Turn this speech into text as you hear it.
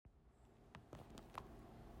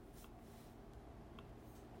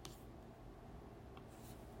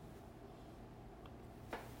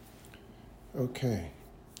Okay,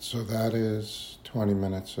 so that is 20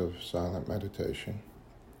 minutes of silent meditation.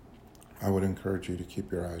 I would encourage you to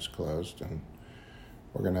keep your eyes closed, and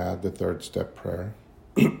we're going to add the third step prayer.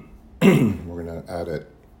 We're going to add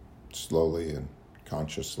it slowly and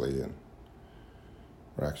consciously, and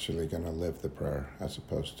we're actually going to live the prayer as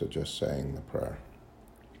opposed to just saying the prayer.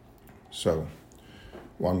 So,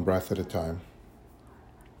 one breath at a time.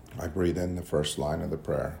 I breathe in the first line of the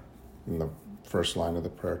prayer. And the first line of the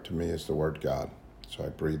prayer to me is the word God. So I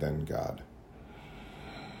breathe in God.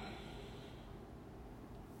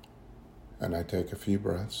 And I take a few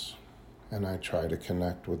breaths, and I try to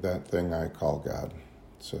connect with that thing I call God.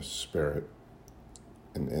 It's a spirit,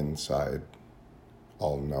 an inside,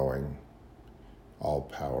 all-knowing,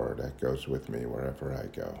 all-power that goes with me wherever I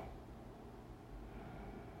go.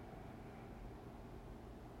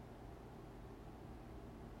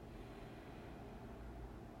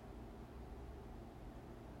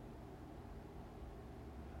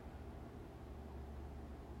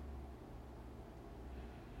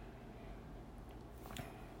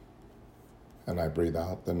 And I breathe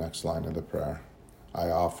out the next line of the prayer. I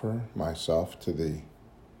offer myself to thee.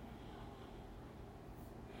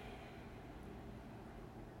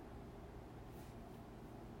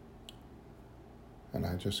 And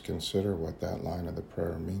I just consider what that line of the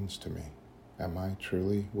prayer means to me. Am I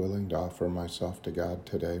truly willing to offer myself to God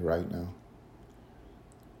today, right now?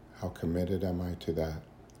 How committed am I to that?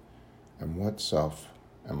 And what self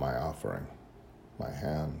am I offering? My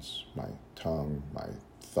hands, my tongue, my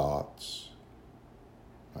thoughts,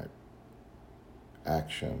 my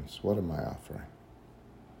actions. What am I offering?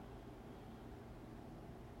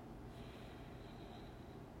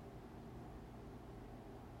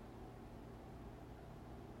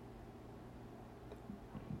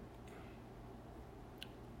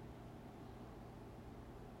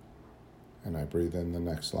 And I breathe in the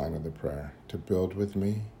next line of the prayer. To build with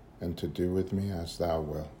me and to do with me as thou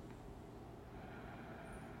wilt.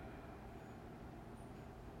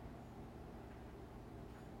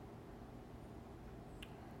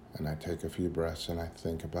 And I take a few breaths and I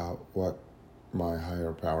think about what my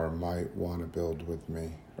higher power might want to build with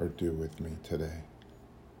me or do with me today.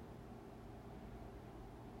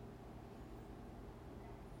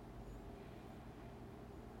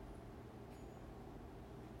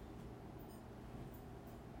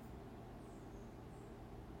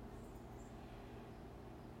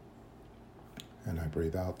 And I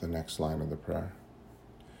breathe out the next line of the prayer.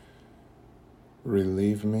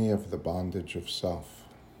 Relieve me of the bondage of self.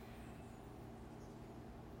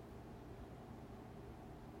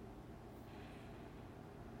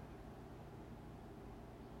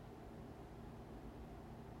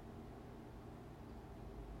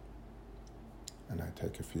 And I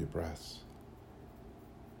take a few breaths.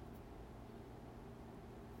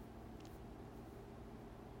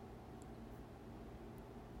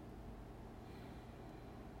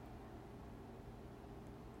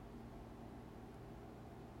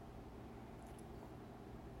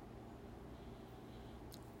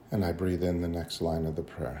 And I breathe in the next line of the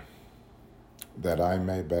prayer. That I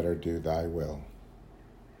may better do thy will.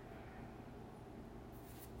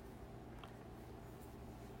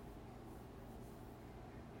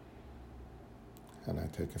 And I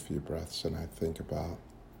take a few breaths and I think about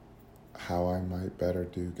how I might better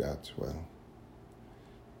do God's will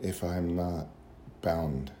if I'm not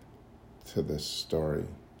bound to this story,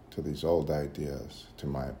 to these old ideas, to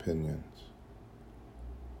my opinions.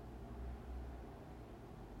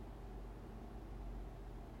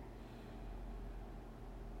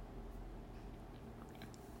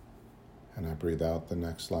 And I breathe out the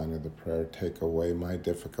next line of the prayer, take away my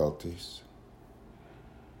difficulties.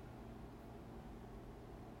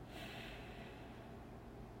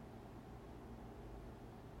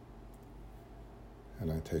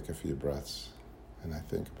 And I take a few breaths and I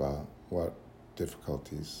think about what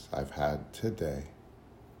difficulties I've had today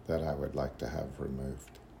that I would like to have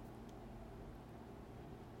removed.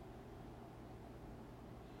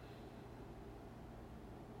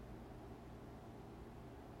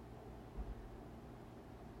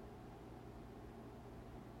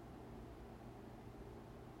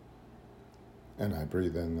 And I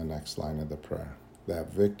breathe in the next line of the prayer,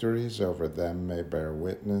 that victories over them may bear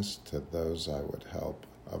witness to those I would help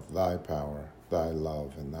of thy power, thy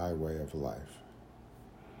love, and thy way of life.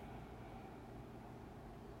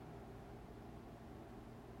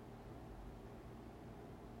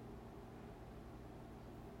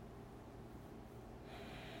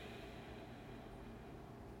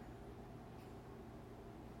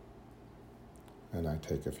 And I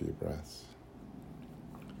take a few breaths.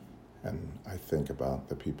 And I think about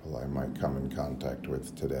the people I might come in contact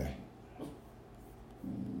with today.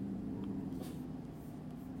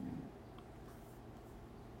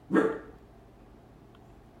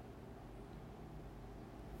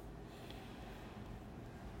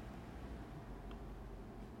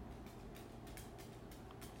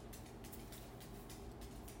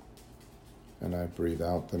 And I breathe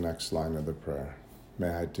out the next line of the prayer. May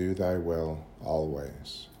I do thy will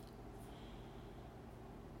always.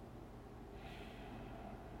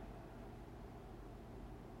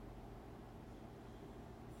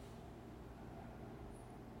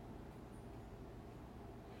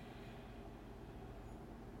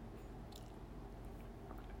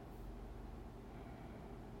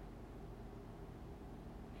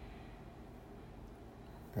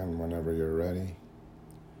 And whenever you're ready,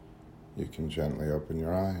 you can gently open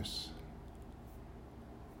your eyes.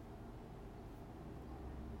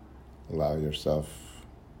 Allow yourself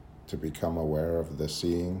to become aware of the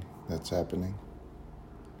seeing that's happening.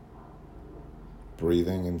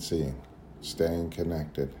 Breathing and seeing, staying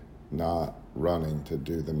connected, not running to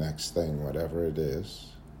do the next thing, whatever it is,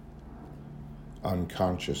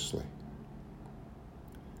 unconsciously.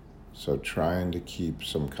 So trying to keep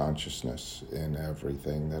some consciousness in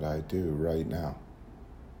everything that I do right now.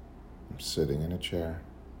 I'm sitting in a chair.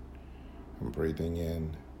 I'm breathing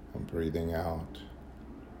in. I'm breathing out.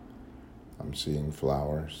 I'm seeing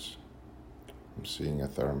flowers. I'm seeing a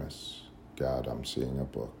thermos. God, I'm seeing a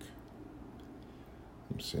book.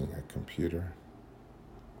 I'm seeing a computer.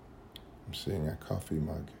 I'm seeing a coffee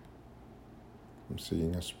mug. I'm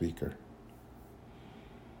seeing a speaker.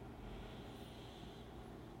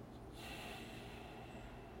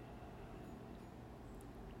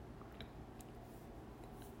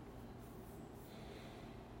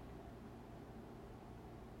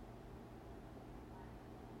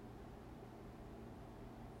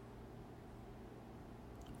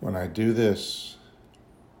 When I do this,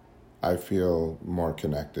 I feel more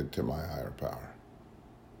connected to my higher power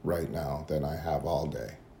right now than I have all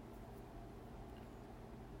day.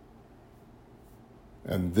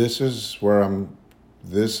 And this is where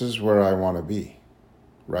I want to be,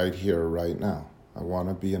 right here, right now. I want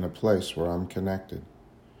to be in a place where I'm connected,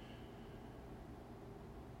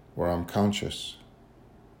 where I'm conscious.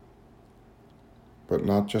 But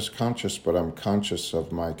not just conscious, but I'm conscious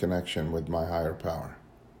of my connection with my higher power.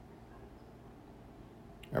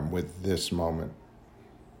 And with this moment.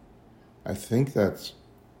 I think that's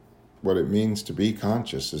what it means to be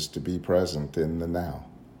conscious, is to be present in the now.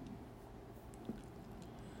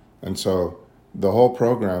 And so the whole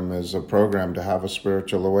program is a program to have a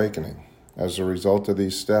spiritual awakening. As a result of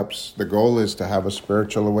these steps, the goal is to have a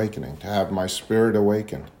spiritual awakening, to have my spirit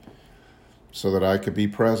awakened, so that I could be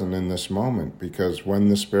present in this moment, because when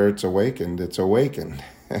the spirit's awakened, it's awakened.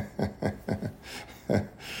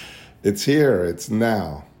 It's here, it's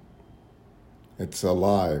now. It's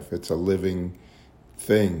alive, it's a living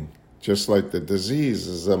thing. Just like the disease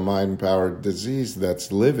is a mind-powered disease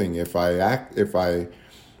that's living. If I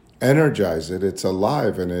energize it, it's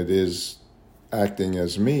alive and it is acting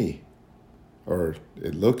as me. Or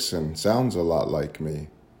it looks and sounds a lot like me.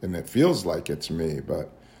 And it feels like it's me,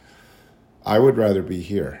 but I would rather be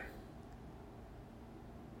here.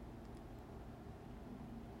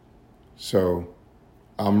 So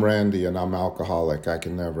I'm Randy and I'm alcoholic. I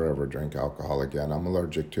can never ever drink alcohol again. I'm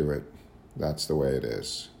allergic to it. That's the way it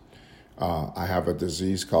is. I have a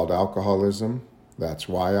disease called alcoholism. That's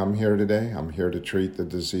why I'm here today. I'm here to treat the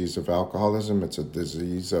disease of alcoholism. It's a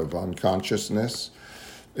disease of unconsciousness.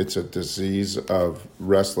 It's a disease of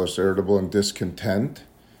restless, irritable, and discontent.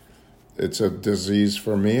 It's a disease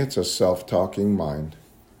for me. It's a self-talking mind,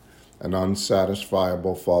 an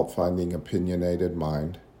unsatisfiable, fault-finding, opinionated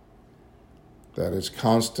mind that is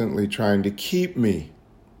constantly trying to keep me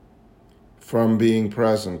from being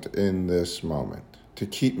present in this moment, to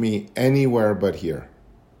keep me anywhere but here.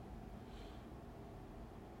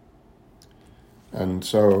 And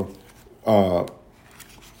so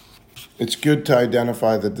it's good to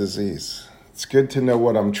identify the disease. It's good to know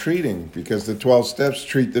what I'm treating, because the 12 steps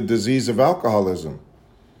treat the disease of alcoholism.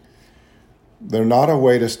 They're not a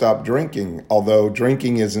way to stop drinking, although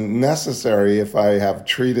drinking isn't necessary if I have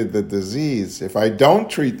treated the disease. If I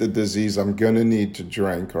don't treat the disease, I'm going to need to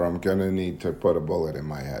drink, or I'm going to need to put a bullet in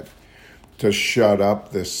my head to shut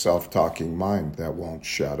up this self-talking mind that won't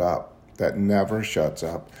shut up, that never shuts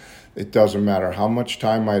up. It doesn't matter how much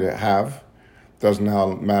time I have,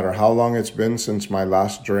 doesn't matter how long it's been since my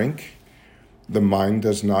last drink, the mind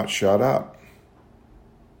does not shut up.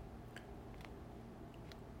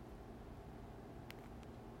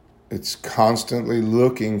 It's constantly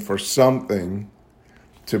looking for something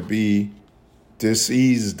to be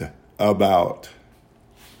diseased about,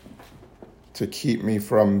 to keep me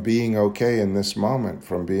from being okay in this moment,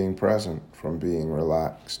 from being present, from being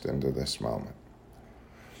relaxed into this moment.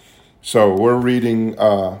 So we're reading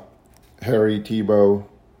Harry Tiebout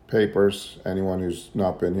papers, anyone who's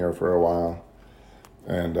not been here for a while.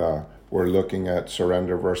 And we're looking at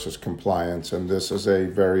surrender versus compliance. And this is a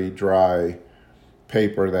very dry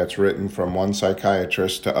paper that's written from one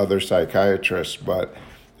psychiatrist to other psychiatrists, but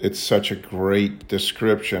it's such a great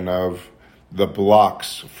description of the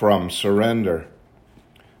blocks from surrender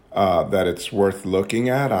that it's worth looking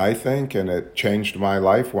at, I think, and it changed my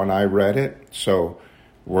life when I read it. So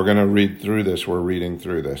we're going to read through this. We're reading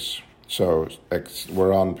through this. So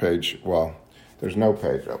we're on page, well, there's no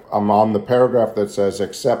page. I'm on the paragraph that says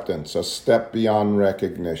acceptance, a step beyond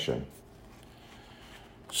recognition.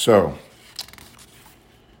 So,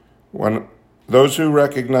 when those who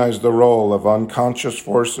recognize the role of unconscious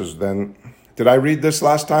forces, then, did I read this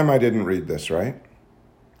last time? I didn't read this, right?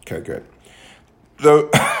 Okay, good.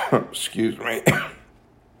 Excuse me.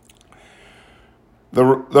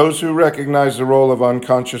 Those who recognize the role of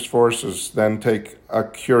unconscious forces then take a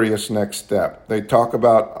curious next step. They talk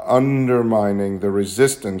about undermining the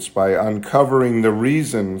resistance by uncovering the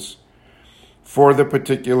reasons for the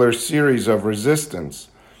particular series of resistance,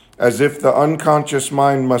 as if the unconscious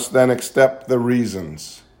mind must then accept the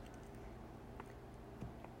reasons.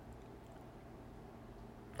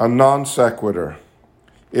 A non sequitur.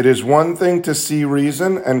 It is one thing to see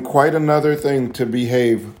reason and quite another thing to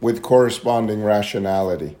behave with corresponding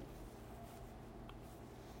rationality.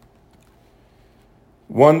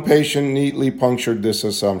 One patient neatly punctured this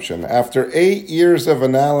assumption. After 8 years of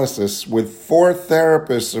analysis with 4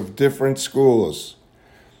 therapists of different schools,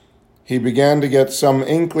 he began to get some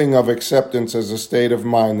inkling of acceptance as a state of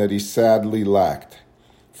mind that he sadly lacked.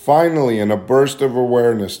 Finally, in a burst of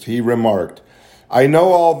awareness, he remarked, "I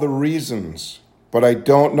know all the reasons, but I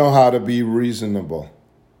don't know how to be reasonable."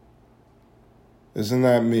 Isn't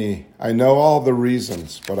that me? I know all the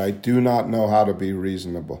reasons, but I do not know how to be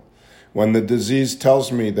reasonable. When the disease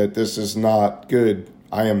tells me that this is not good,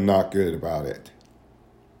 I am not good about it.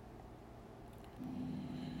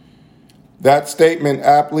 That statement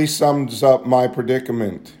aptly sums up my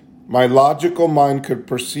predicament. My logical mind could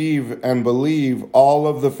perceive and believe all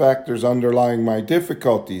of the factors underlying my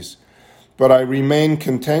difficulties, but I remained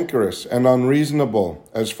cantankerous and unreasonable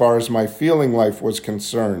as far as my feeling life was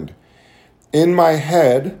concerned. In my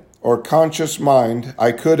head, or conscious mind,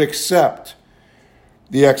 I could accept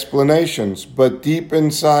the explanations, but deep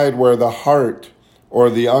inside where the heart or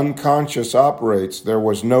the unconscious operates, there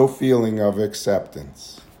was no feeling of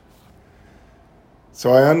acceptance.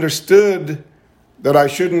 So I understood that I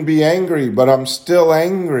shouldn't be angry, but I'm still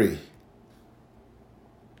angry.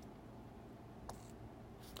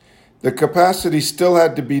 The capacity still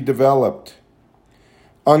had to be developed.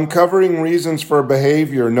 Uncovering reasons for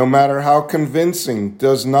behavior, no matter how convincing,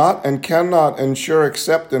 does not and cannot ensure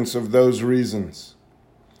acceptance of those reasons.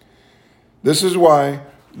 This is why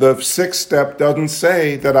the 6th step doesn't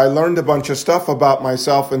say that I learned a bunch of stuff about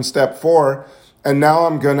myself in step 4, and now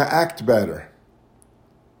I'm going to act better.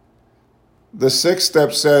 The 6th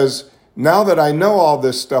step says, now that I know all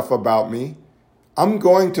this stuff about me, I'm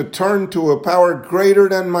going to turn to a power greater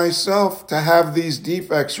than myself to have these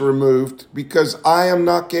defects removed because I am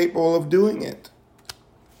not capable of doing it.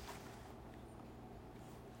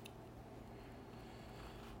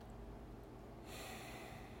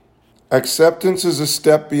 Acceptance is a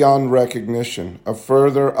step beyond recognition, a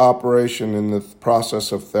further operation in the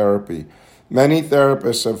process of therapy. Many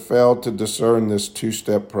therapists have failed to discern this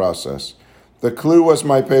 2-step process. The clue was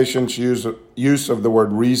my patient's use of the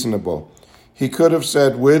word reasonable. He could have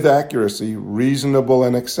said with accuracy, reasonable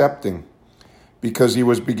and accepting, because he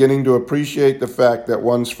was beginning to appreciate the fact that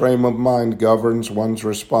one's frame of mind governs one's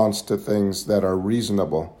response to things that are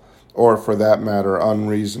reasonable, or for that matter,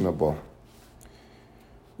 unreasonable.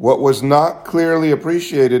 What was not clearly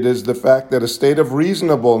appreciated is the fact that a state of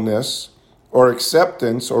reasonableness or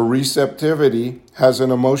acceptance or receptivity has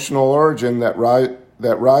an emotional origin that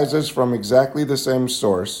rises from exactly the same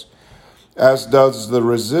source, as does the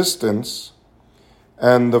resistance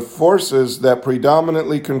and the forces that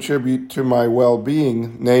predominantly contribute to my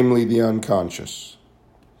well-being, namely the unconscious.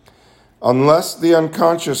 Unless the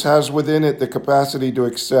unconscious has within it the capacity to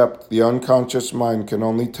accept, the unconscious mind can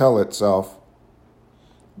only tell itself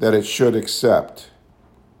that it should accept.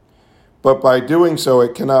 But by doing so,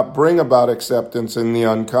 it cannot bring about acceptance in the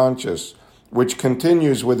unconscious, which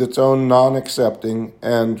continues with its own non-accepting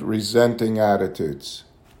and resenting attitudes.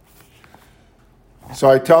 So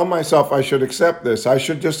I tell myself I should accept this. I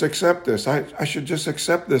should just accept this. I should just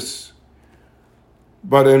accept this.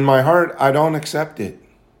 But in my heart, I don't accept it.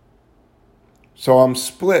 So I'm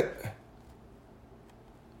split.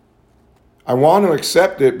 I want to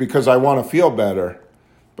accept it because I want to feel better,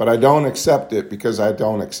 but I don't accept it because I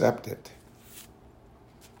don't accept it.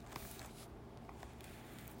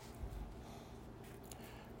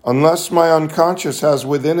 Unless my unconscious has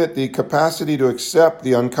within it the capacity to accept,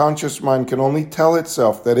 the unconscious mind can only tell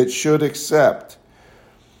itself that it should accept.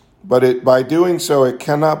 But by doing so, it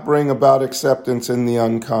cannot bring about acceptance in the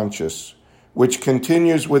unconscious, which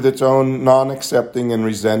continues with its own non-accepting and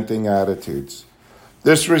resenting attitudes.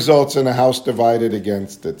 This results in a house divided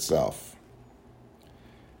against itself.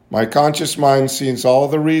 My conscious mind sees all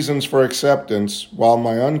the reasons for acceptance, while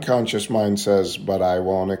my unconscious mind says, but I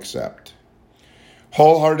won't accept.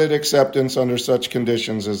 Wholehearted acceptance under such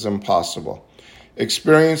conditions is impossible.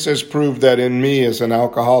 Experience has proved that in me as an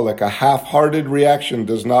alcoholic, a half-hearted reaction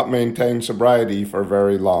does not maintain sobriety for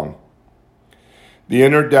very long. The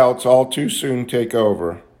inner doubts all too soon take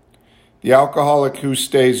over. The alcoholic who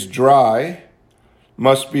stays dry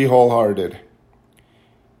must be wholehearted.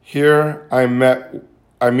 Here I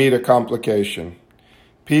meet a complication.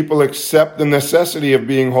 People accept the necessity of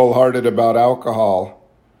being wholehearted about alcohol,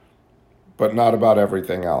 but not about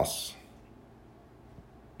everything else.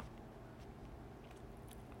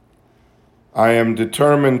 I am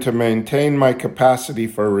determined to maintain my capacity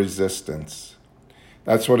for resistance.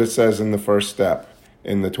 That's what it says in the first step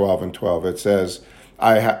in the 12 and 12. It says,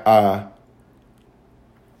 I'm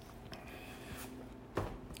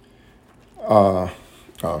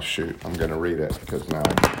going to read it because now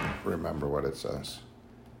I remember what it says.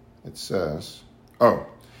 It says,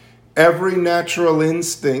 every natural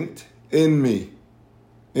instinct in me,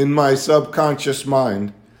 in my subconscious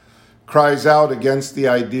mind, cries out against the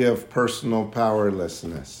idea of personal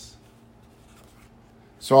powerlessness.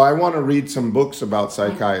 So I want to read some books about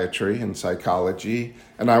psychiatry and psychology,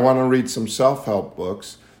 and I want to read some self-help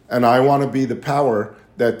books, and I want to be the power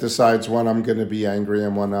that decides when I'm going to be angry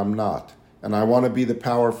and when I'm not. And I want to be the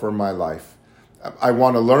power for my life. I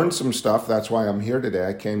want to learn some stuff. That's why I'm here today.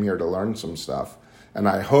 I came here to learn some stuff. And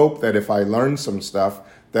I hope that if I learn some stuff,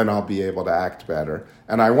 then I'll be able to act better.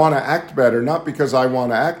 And I want to act better, not because I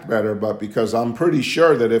want to act better, but because I'm pretty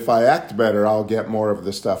sure that if I act better, I'll get more of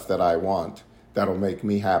the stuff that I want. That'll make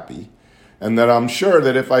me happy. And that I'm sure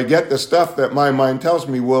that if I get the stuff that my mind tells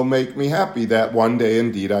me will make me happy, that one day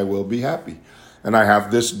indeed I will be happy. And I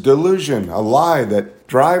have this delusion, a lie that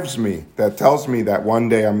drives me, that tells me that one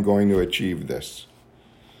day I'm going to achieve this.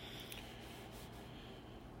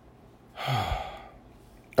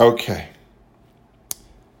 Okay.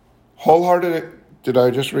 Did I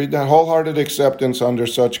just read that? Wholehearted acceptance under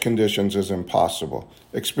such conditions is impossible.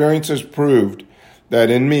 Experience has proved that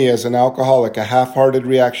in me as an alcoholic, a half-hearted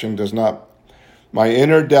reaction does not. My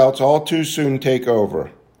inner doubts all too soon take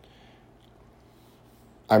over.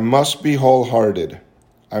 I must be wholehearted.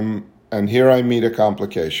 And here I meet a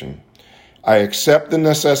complication. I accept the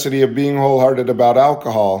necessity of being wholehearted about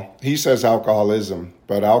alcohol. He says alcoholism,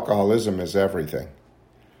 but alcoholism is everything.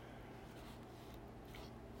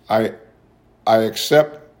 I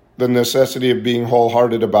accept the necessity of being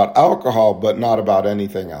wholehearted about alcohol, but not about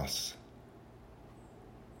anything else.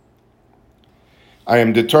 I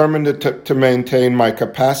am determined to maintain my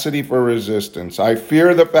capacity for resistance. I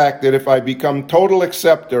fear the fact that if I become total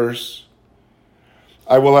acceptors,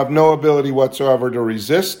 I will have no ability whatsoever to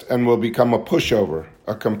resist and will become a pushover,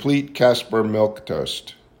 a complete Casper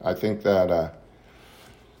milquetoast. I think that,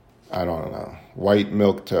 white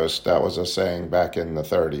milquetoast, that was a saying back in the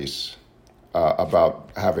 30s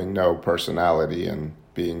about having no personality and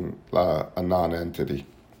being a non-entity.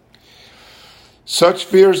 Such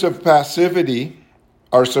fears of passivity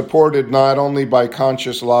are supported not only by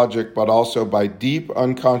conscious logic, but also by deep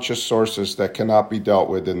unconscious sources that cannot be dealt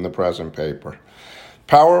with in the present paper.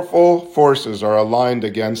 Powerful forces are aligned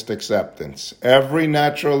against acceptance. Every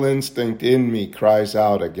natural instinct in me cries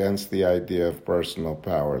out against the idea of personal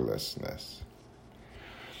powerlessness,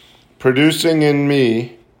 producing in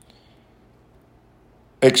me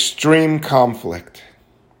extreme conflict,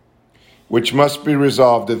 which must be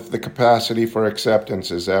resolved if the capacity for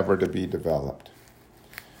acceptance is ever to be developed.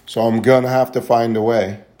 So I'm going to have to find a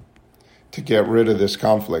way to get rid of this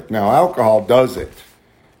conflict. Now, alcohol does it.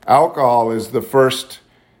 Alcohol is the first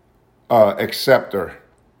acceptor,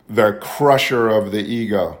 the crusher of the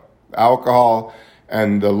ego. Alcohol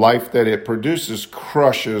and the life that it produces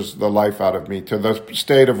crushes the life out of me to the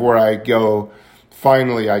state of where I go,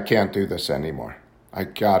 finally, I can't do this anymore.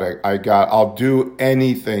 I'll do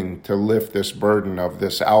anything to lift this burden of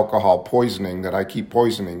this alcohol poisoning that I keep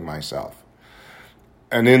poisoning myself.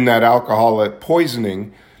 And in that alcoholic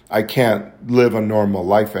poisoning, I can't live a normal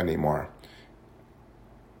life anymore.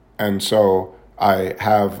 And so I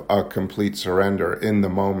have a complete surrender in the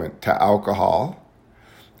moment to alcohol.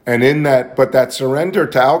 And in that, but that surrender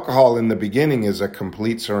to alcohol in the beginning is a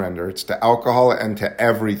complete surrender. It's to alcohol and to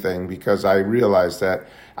everything, because I realize that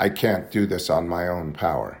I can't do this on my own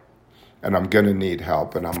power. And I'm going to need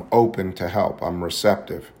help, and I'm open to help. I'm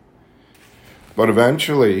receptive. But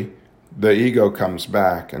eventually, the ego comes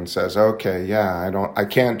back and says, okay, yeah, I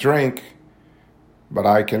can't drink, but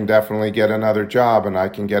I can definitely get another job, and I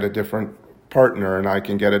can get a different partner, and I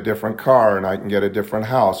can get a different car, and I can get a different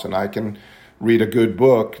house, and I can read a good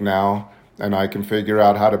book now, and I can figure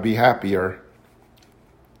out how to be happier.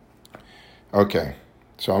 Okay,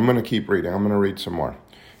 so I'm going to keep reading. I'm going to read some more.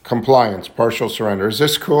 Compliance, partial surrender. Is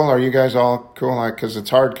this cool? Are you guys all cool? Because it's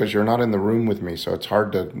hard because you're not in the room with me, so it's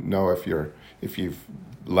hard to know if you've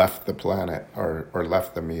left the planet or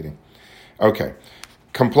left the meeting. Okay,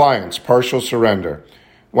 compliance, partial surrender.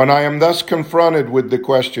 When I am thus confronted with the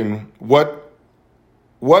question,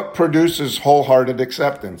 what produces wholehearted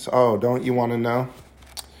acceptance? Oh, don't you want to know?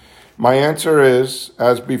 My answer is,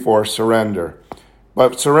 as before, surrender.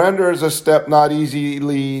 But surrender is a step not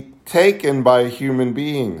easily taken by human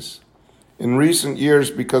beings. In recent years,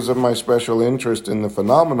 because of my special interest in the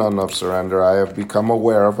phenomenon of surrender, I have become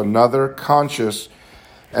aware of another conscious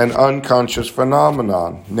and unconscious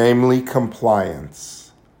phenomenon, namely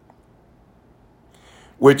compliance,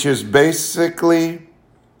 which is basically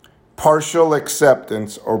partial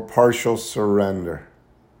acceptance or partial surrender,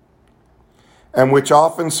 and which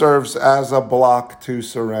often serves as a block to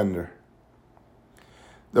surrender.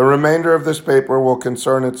 The remainder of this paper will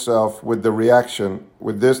concern itself with that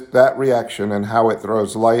reaction and how it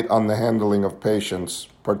throws light on the handling of patients,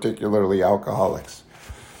 particularly alcoholics.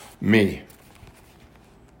 Me.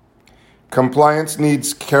 Compliance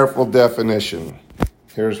needs careful definition.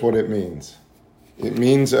 Here's what it means. It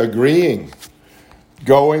means agreeing,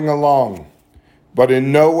 going along, but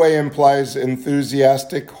in no way implies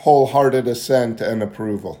enthusiastic, wholehearted assent and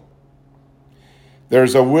approval.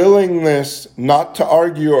 There's a willingness not to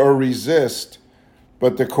argue or resist,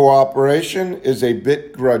 but the cooperation is a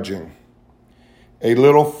bit grudging, a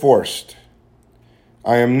little forced.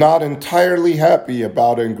 I am not entirely happy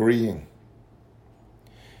about agreeing.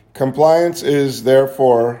 Compliance is,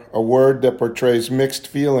 therefore, a word that portrays mixed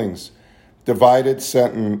feelings, divided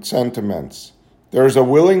sentiments. There is a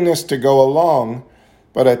willingness to go along,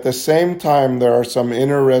 but at the same time there are some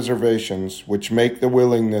inner reservations which make the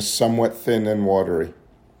willingness somewhat thin and watery.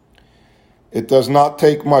 It does not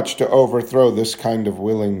take much to overthrow this kind of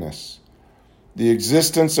willingness. The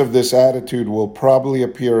existence of this attitude will probably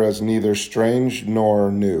appear as neither strange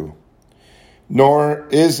nor new. Nor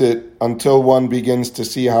is it until one begins to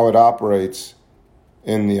see how it operates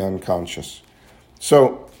in the unconscious.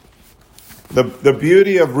 So, the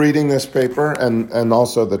beauty of reading this paper, and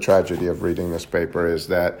also the tragedy of reading this paper, is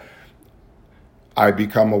that I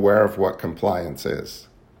become aware of what compliance is.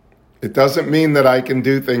 It doesn't mean that I can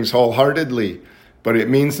do things wholeheartedly, but it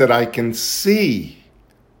means that I can see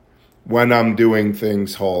when I'm doing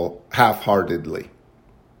things half-heartedly.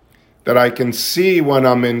 That I can see when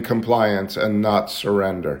I'm in compliance and not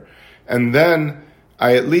surrender. And then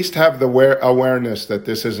I at least have the awareness that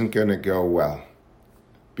this isn't going to go well,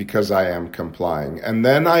 because I am complying. And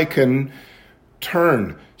then I can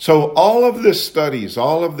turn. So all of the studies,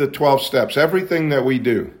 all of the 12 steps, everything that we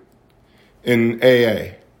do in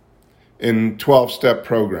AA, in 12-step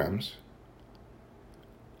programs,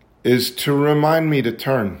 is to remind me to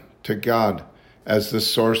turn to God as the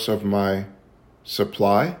source of my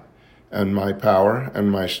supply and my power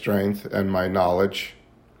and my strength and my knowledge.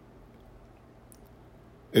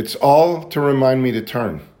 It's all to remind me to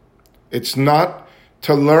turn. It's not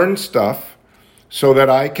to learn stuff so that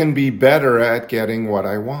I can be better at getting what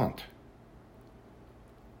I want.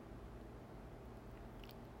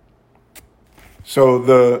 So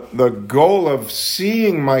the goal of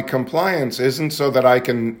seeing my compliance isn't so that I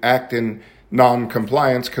can act in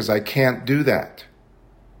non-compliance, because I can't do that.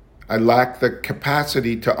 I lack the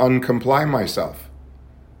capacity to uncomply myself.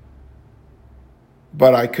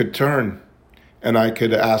 But I could turn, and I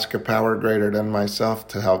could ask a power greater than myself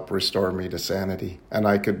to help restore me to sanity. And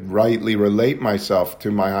I could rightly relate myself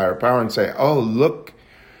to my higher power and say, oh, look,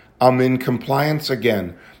 I'm in compliance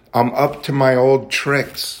again. I'm up to my old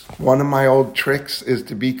tricks. One of my old tricks is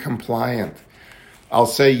to be compliant. I'll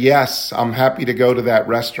say, yes, I'm happy to go to that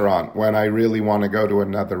restaurant when I really want to go to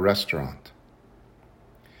another restaurant.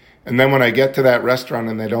 And then when I get to that restaurant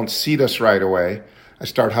and they don't seat us right away, I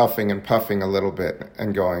start huffing and puffing a little bit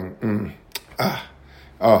and going,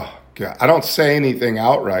 oh, God. I don't say anything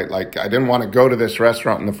outright, like I didn't want to go to this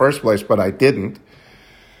restaurant in the first place, but I didn't.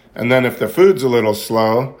 And then if the food's a little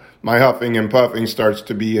slow, my huffing and puffing starts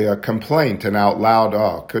to be a complaint and out loud,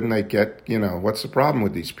 oh, couldn't they get, what's the problem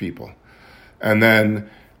with these people? And then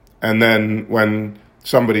when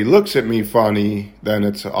somebody looks at me funny, then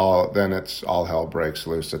it's all hell breaks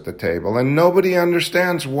loose at the table. And nobody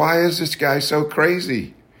understands, why is this guy so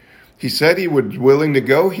crazy? He said he was willing to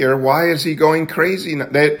go here. Why is he going crazy?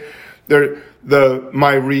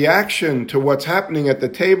 My reaction to what's happening at the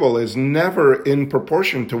table is never in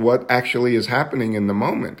proportion to what actually is happening in the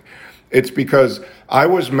moment. It's because I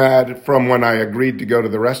was mad from when I agreed to go to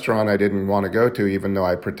the restaurant I didn't want to go to, even though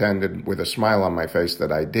I pretended with a smile on my face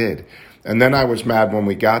that I did. And then I was mad when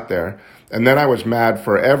we got there. And then I was mad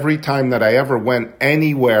for every time that I ever went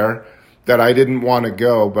anywhere that I didn't want to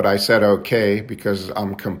go, but I said okay because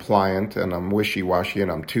I'm compliant and I'm wishy-washy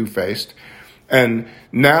and I'm two-faced. And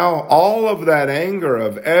now all of that anger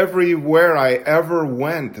of everywhere I ever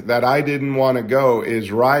went that I didn't want to go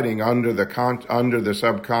is riding under the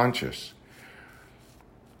subconscious.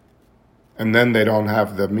 And then they don't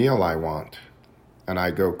have the meal I want. And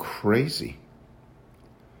I go crazy.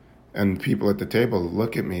 And people at the table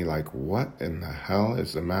look at me like, what in the hell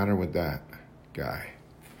is the matter with that guy?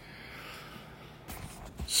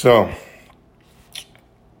 So,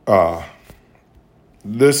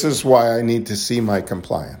 this is why I need to see my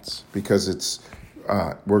compliance, because it's,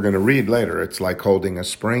 we're going to read later, it's like holding a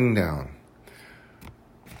spring down.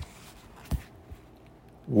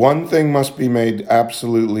 One thing must be made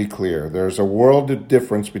absolutely clear. There's a world of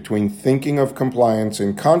difference between thinking of compliance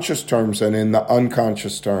in conscious terms and in the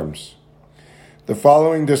unconscious terms. The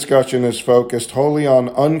following discussion is focused wholly on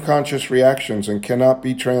unconscious reactions and cannot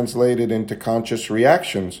be translated into conscious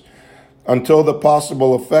reactions until the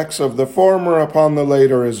possible effects of the former upon the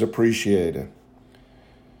later is appreciated.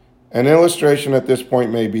 An illustration at this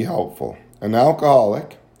point may be helpful. An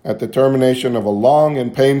alcoholic, at the termination of a long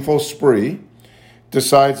and painful spree,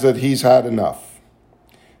 decides that he's had enough.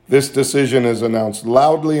 This decision is announced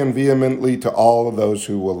loudly and vehemently to all of those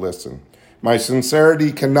who will listen. My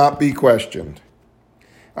sincerity cannot be questioned.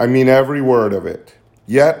 I mean every word of it.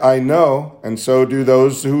 Yet I know, and so do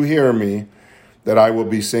those who hear me, that I will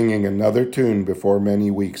be singing another tune before many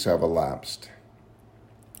weeks have elapsed.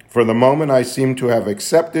 For the moment, I seem to have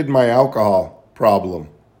accepted my alcohol problem.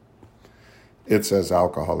 It says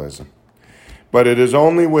alcoholism. But it is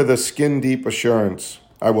only with a skin-deep assurance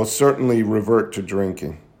I will certainly revert to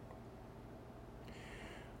drinking.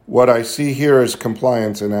 What I see here is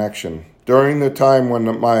compliance in action. During the time when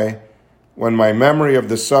my memory of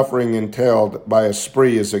the suffering entailed by a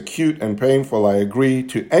spree is acute and painful, I agree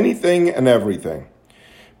to anything and everything.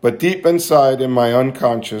 But deep inside in my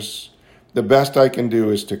unconscious, the best I can do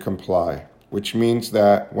is to comply, which means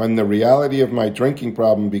that when the reality of my drinking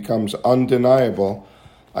problem becomes undeniable,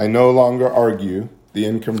 I no longer argue the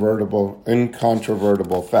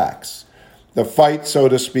incontrovertible facts. The fight, so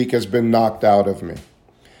to speak, has been knocked out of me.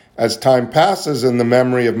 As time passes and the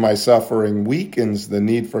memory of my suffering weakens, the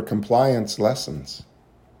need for compliance lessens.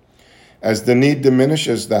 As the need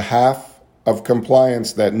diminishes, the half of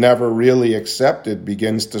compliance that never really accepted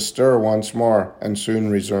begins to stir once more and soon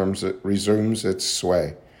resumes its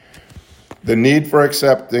sway. The need for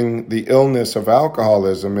accepting the illness of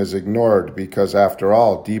alcoholism is ignored because, after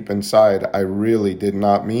all, deep inside, I really did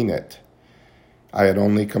not mean it. I had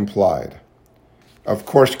only complied. Of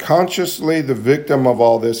course, consciously, the victim of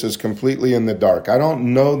all this is completely in the dark. I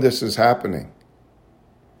don't know this is happening.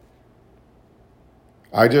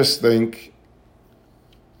 I just think,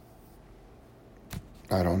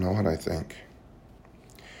 I don't know what I think.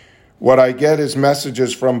 What I get is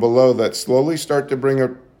messages from below that slowly start to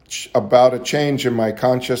bring about a change in my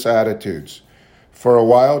conscious attitudes. For a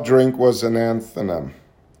while, drink was an anathema.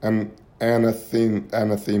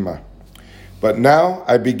 But now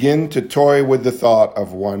I begin to toy with the thought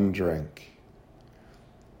of one drink.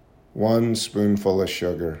 1 spoonful of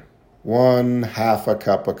sugar. 1/2 a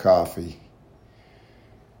cup of coffee.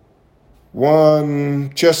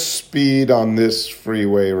 1 just speed on this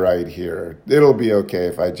freeway right here. It'll be okay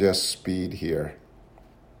if I just speed here.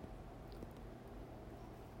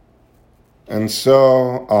 And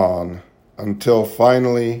so on, until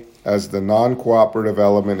finally, as the non-cooperative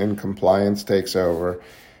element in compliance takes over,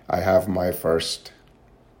 I have my first,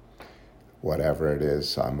 whatever it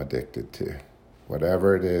is I'm addicted to.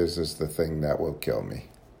 Whatever it is the thing that will kill me.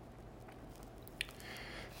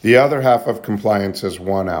 The other half of compliance is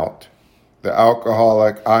won out. The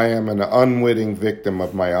alcoholic, I am an unwitting victim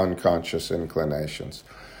of my unconscious inclinations.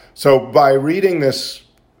 So by reading this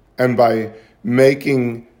and by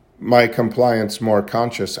making my compliance more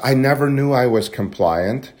conscious, I never knew I was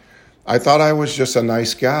compliant. I thought I was just a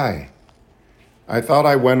nice guy. I thought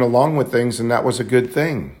I went along with things and that was a good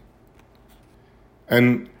thing.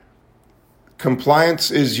 And compliance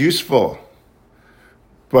is useful,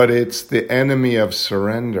 but it's the enemy of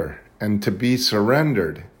surrender. And to be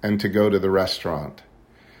surrendered and to go to the restaurant,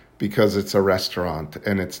 because it's a restaurant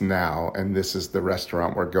and it's now, and this is the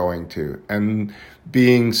restaurant we're going to. And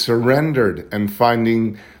being surrendered and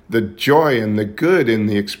finding the joy and the good in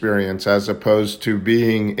the experience, as opposed to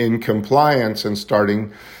being in compliance and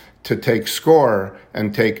starting to take score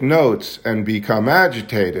and take notes and become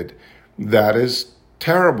agitated. That is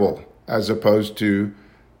terrible, as opposed to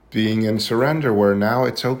being in surrender, where now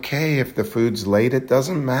it's okay if the food's late, it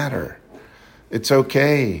doesn't matter. It's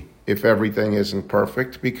okay if everything isn't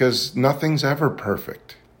perfect, because nothing's ever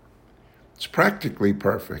perfect. It's practically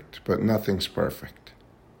perfect, but nothing's perfect.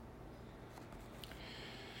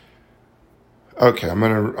 Okay, I'm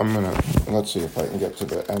gonna let's see if I can get to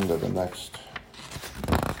the end of the next.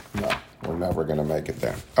 No, we're never gonna make it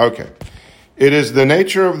there. Okay. It is the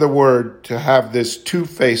nature of the word to have this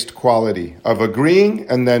two-faced quality of agreeing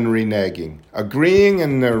and then reneging. Agreeing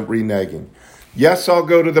and then reneging. Yes, I'll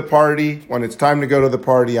go to the party. When it's time to go to the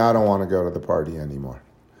party, I don't want to go to the party anymore.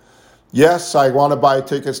 Yes, I want to buy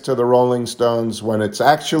tickets to the Rolling Stones. When it's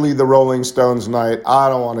actually the Rolling Stones night, I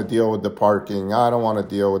don't want to deal with the parking. I don't want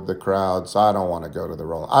to deal with the crowds. I don't want to go to the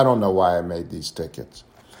Rolling. I don't know why I made these tickets.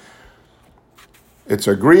 It's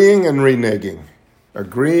agreeing and reneging.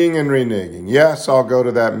 Agreeing and reneging. Yes, I'll go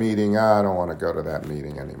to that meeting. I don't want to go to that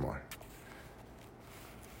meeting anymore.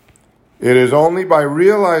 It is only by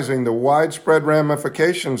realizing the widespread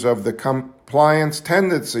ramifications of the compliance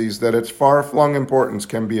tendencies that its far-flung importance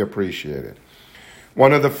can be appreciated.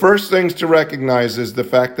 One of the first things to recognize is the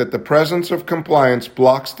fact that the presence of compliance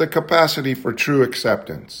blocks the capacity for true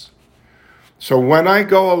acceptance. So when I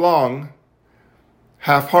go along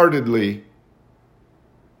half-heartedly,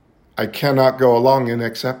 I cannot go along in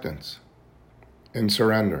acceptance, in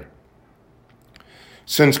surrender.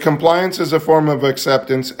 Since compliance is a form of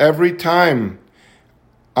acceptance, every time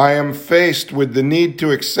I am faced with the need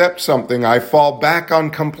to accept something, I fall back on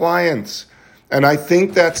compliance. And I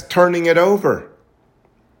think that's turning it over.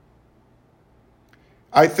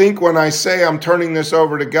 I think when I say I'm turning this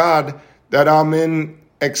over to God, that I'm in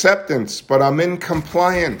acceptance, but I'm in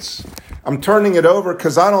compliance. I'm turning it over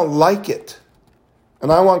because I don't like it.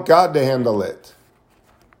 And I want God to handle it.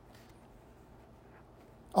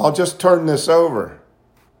 I'll just turn this over.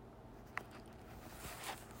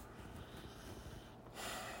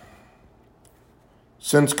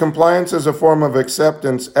 Since compliance is a form of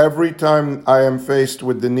acceptance, every time I am faced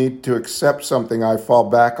with the need to accept something, I fall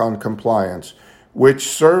back on compliance, which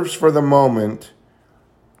serves for the moment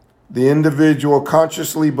the individual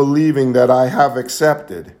consciously believing that I have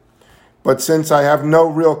accepted. But since I have no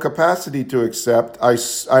real capacity to accept, I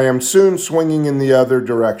am soon swinging in the other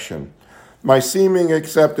direction, my seeming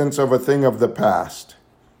acceptance of a thing of the past.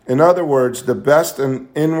 In other words, the best an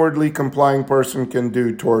inwardly complying person can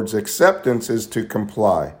do towards acceptance is to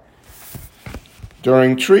comply.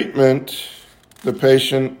 During treatment, the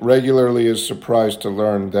patient regularly is surprised to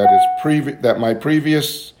learn that my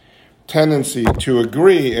previous tendency to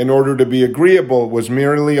agree in order to be agreeable was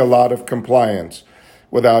merely a lot of compliance,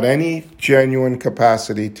 without any genuine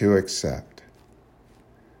capacity to accept.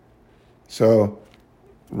 So,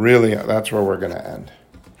 really, that's where we're going to end.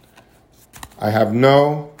 I have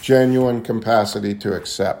no genuine capacity to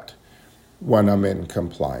accept when I'm in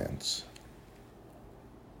compliance.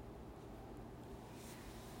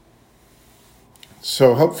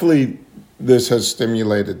 So hopefully this has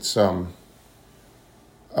stimulated some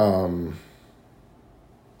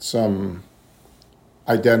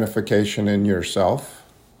identification in yourself.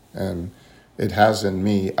 And it has in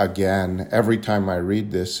me again. Every time I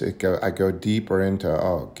read this, I go deeper into,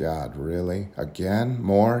 oh God, really? Again?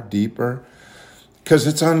 More? Deeper? Because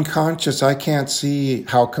it's unconscious. I can't see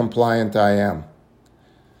how compliant I am.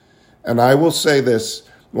 And I will say this,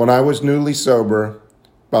 when I was newly sober,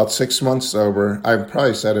 about 6 months sober, I've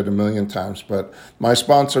probably said it a million times, but my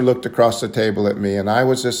sponsor looked across the table at me, and I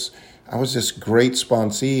was this great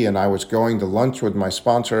sponsee, and I was going to lunch with my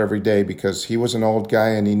sponsor every day because he was an old guy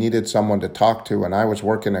and he needed someone to talk to, and I was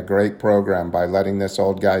working a great program by letting this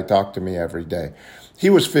old guy talk to me every day.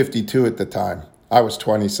 He was 52 at the time. I was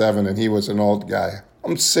 27 and he was an old guy.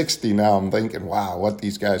 I'm 60 now. I'm thinking, wow, what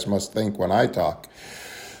these guys must think when I talk.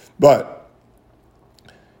 But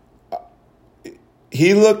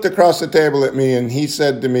he looked across the table at me and he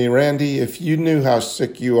said to me, Randy, if you knew how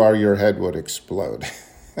sick you are, your head would explode.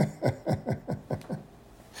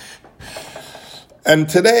 And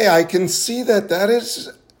today I can see that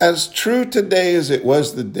is as true today as it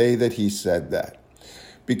was the day that he said that.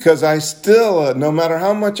 Because I still, no matter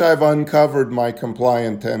how much I've uncovered my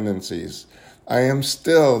compliant tendencies,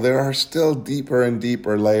 there are still deeper and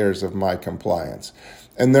deeper layers of my compliance.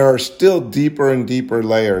 And there are still deeper and deeper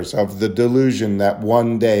layers of the delusion that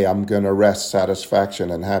one day I'm going to wrest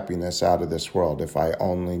satisfaction and happiness out of this world if I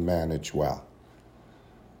only manage well.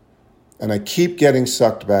 And I keep getting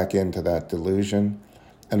sucked back into that delusion,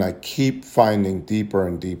 and I keep finding deeper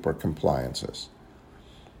and deeper compliances.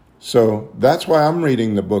 So that's why I'm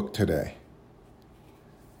reading the book today.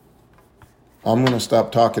 I'm going to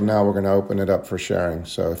stop talking now. We're going to open it up for sharing.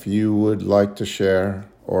 So if you would like to share,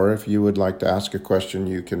 or if you would like to ask a question,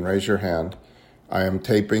 you can raise your hand. I am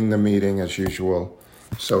taping the meeting as usual.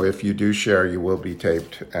 So if you do share, you will be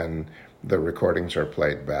taped and the recordings are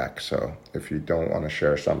played back. So if you don't want to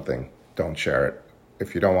share something, don't share it.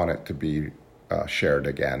 If you don't want it to be shared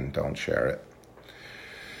again, don't share it.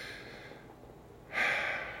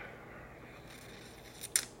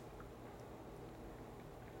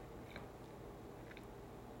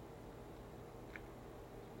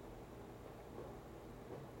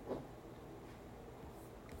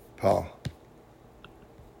 Paul.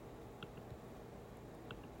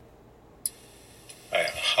 Hi,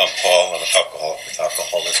 I'm Paul. I'm an alcoholic with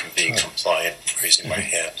alcoholism, being compliant, raising my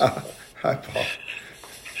hand. Hi, Paul.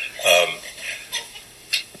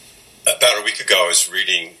 About a week ago, I was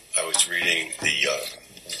reading the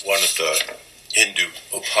one of the Hindu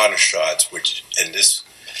Upanishads, what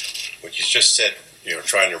you just said,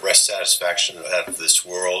 trying to wrest satisfaction out of this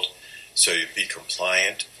world, so you be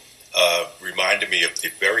compliant. Reminded me of the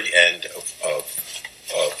very end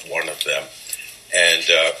of one of them, and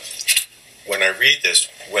when I read this,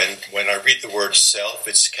 when I read the word self,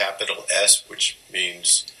 it's capital S, which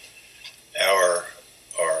means our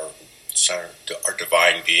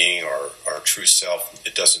divine being, our true self.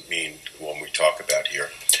 It doesn't mean the one we talk about here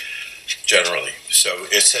generally. So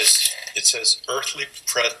it says earthly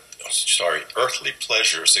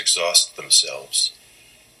pleasures exhaust themselves.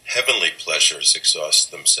 Heavenly pleasures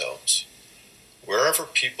exhaust themselves. Wherever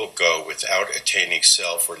people go without attaining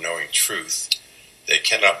self or knowing truth, they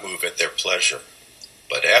cannot move at their pleasure.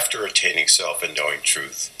 But after attaining self and knowing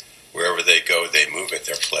truth, wherever they go, they move at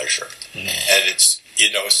their pleasure. Mm. And it's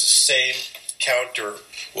the same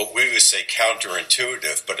what we would say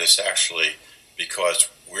counterintuitive, but it's actually because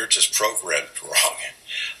we're just programmed wrong.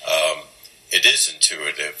 It is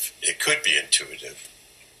intuitive. It could be intuitive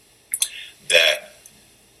that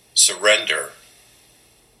surrender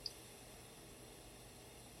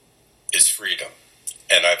is freedom,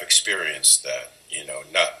 and I've experienced that.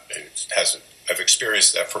 I've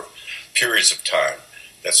experienced that for periods of time.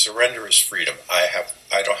 That surrender is freedom. I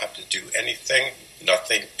don't have to do anything.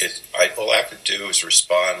 Nothing. All I have to do is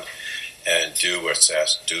respond and do what's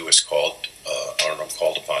asked. Do what's called. I'm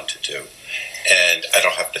called upon to do, and I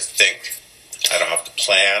don't have to think. I don't have to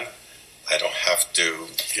plan. I don't have to,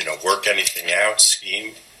 work anything out.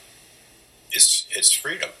 Scheme. It's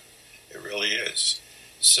freedom. It really is.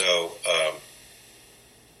 So,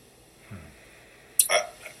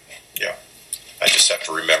 I just have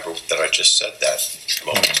to remember that I just said that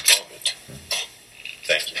moment to moment.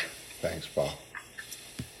 Thank you. Thanks, Paul.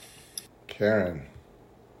 Karen,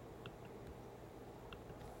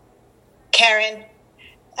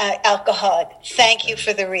 alcoholic. Thank you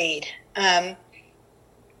for the read.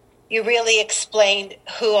 You really explained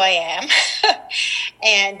who I am.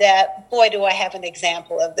 And boy, do I have an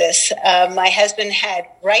example of this. My husband had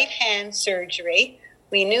right hand surgery.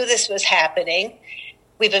 We knew this was happening.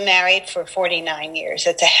 We've been married for 49 years.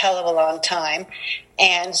 It's a hell of a long time.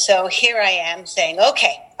 And so here I am saying,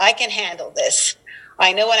 okay, I can handle this.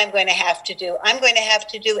 I know what I'm going to have to do. I'm going to have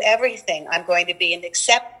to do everything. I'm going to be in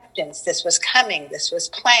acceptance. This was coming. This was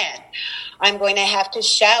planned. I'm going to have to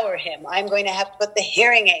shower him. I'm going to have to put the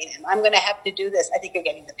hearing aid in. I'm going to have to do this. I think you're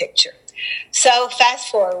getting the picture. So fast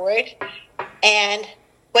forward, and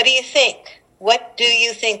what do you think? What do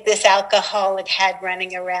you think this alcoholic had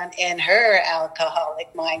running around in her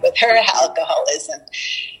alcoholic mind with her alcoholism?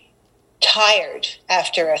 Tired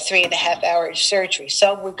after a 3.5-hour surgery.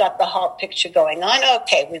 So we've got the whole picture going on.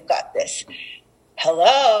 Okay, we've got this.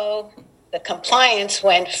 Hello. The compliance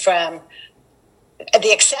went from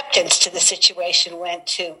the acceptance to the situation went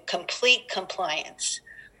to complete compliance.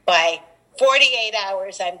 By 48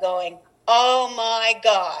 hours, I'm going, oh my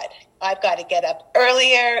God, I've got to get up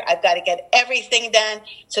earlier. I've got to get everything done.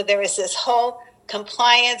 So there was this whole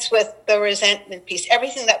compliance with the resentment piece,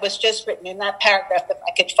 everything that was just written in that paragraph, if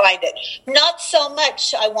I could find it. Not so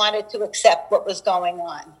much I wanted to accept what was going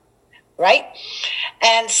on, right?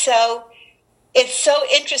 And so it's so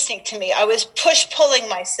interesting to me. I was push-pulling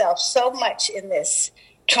myself so much in this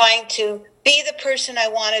trying to be the person I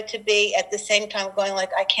wanted to be, at the same time going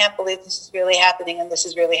like, I can't believe this is really happening, and this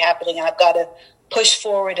is really happening, and I've got to push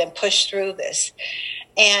forward and push through this.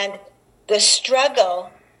 And the struggle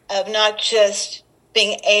of not just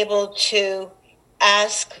being able to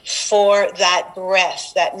ask for that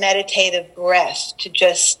breath, that meditative breath, to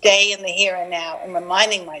just stay in the here and now, and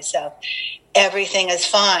reminding myself, everything is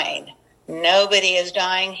fine. Nobody is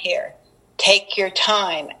dying here. Take your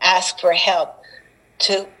time, ask for help,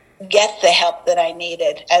 to get the help that I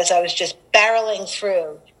needed as I was just barreling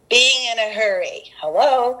through, being in a hurry.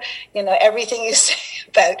 Hello? Everything you say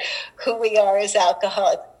about who we are as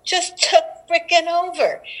alcoholics just took frickin'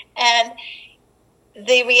 over. And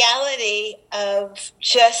the reality of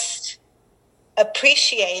just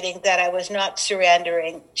appreciating that I was not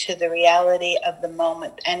surrendering to the reality of the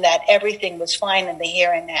moment, and that everything was fine in the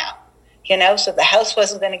here and now. So the house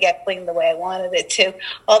wasn't going to get clean the way I wanted it to.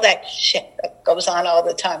 All that shit that goes on all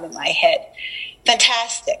the time in my head.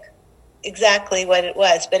 Fantastic. Exactly what it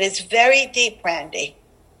was. But it's very deep, Randy.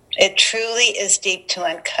 It truly is deep to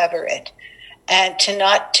uncover it. And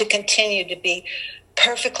to continue to be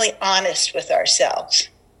perfectly honest with ourselves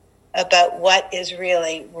about what is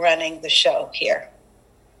really running the show here.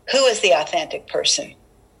 Who is the authentic person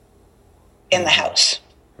in the house?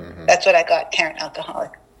 Mm-hmm. That's what I got, Karen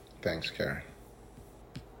Alcoholic. Thanks, Karen.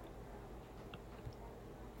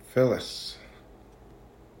 Phyllis.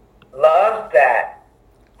 Love that.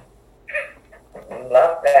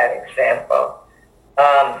 Love that example.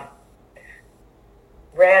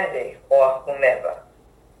 Randy, or whomever,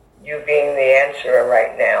 you being the answerer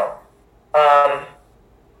right now.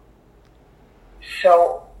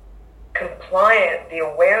 So, the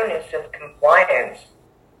awareness of compliance,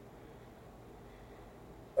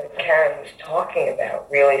 what Karen was talking about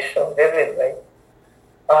really so vividly,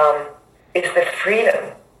 is the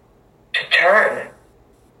freedom to turn.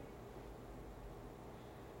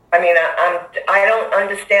 I mean, I don't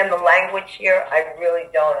understand the language here. I really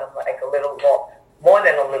don't. I'm like a little more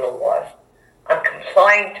than a little lost. I'm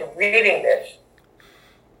complying to reading this.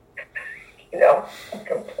 I'm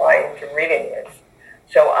complying to reading this.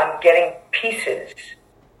 So I'm getting pieces,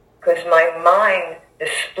 because my mind, the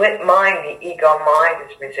split mind, the ego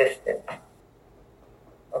mind, is resistant.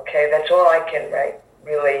 Okay, that's all I can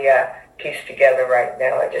really piece together right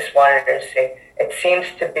now. I just wanted to say, it seems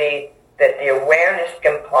to be that the awareness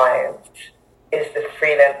compliance is the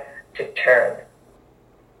freedom to turn.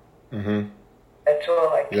 Mm-hmm. That's all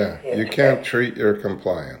I can hear. You can't treat your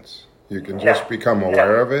compliance. You can just become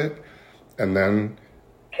aware of it, and then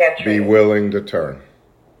be willing to turn.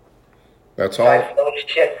 That's all. I've known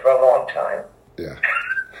shit for a long time. Yeah.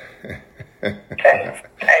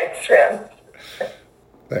 Thanks, friend.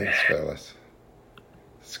 Thanks, Phyllis.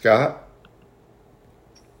 Scott?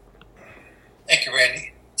 Thank you,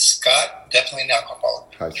 Randy. Scott, definitely an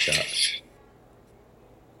alcoholic. Hi, Scott.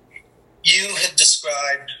 You have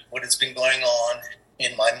described what has been going on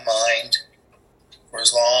in my mind for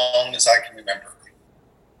as long as I can remember.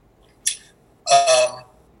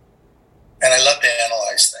 And I love to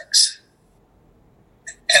analyze things.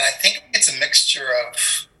 And I think it's a mixture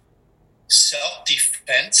of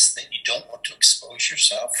self-defense, that you don't want to expose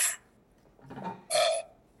yourself,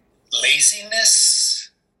 laziness.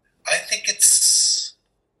 I think it's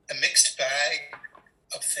a mixed bag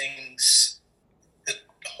of things that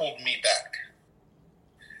hold me back.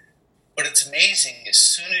 But it's amazing, as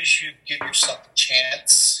soon as you give yourself a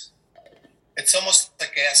chance, it's almost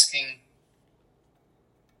like asking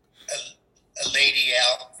a lady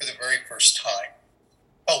out for the very first time.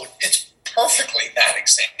 Oh, it's perfectly that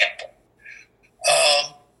example.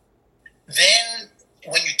 Then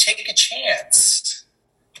when you take a chance,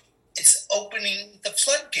 it's opening the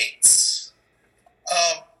floodgates.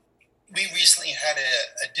 We recently had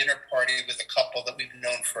a dinner party with a couple that we've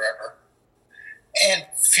known forever, and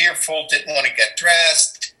fearful, didn't want to get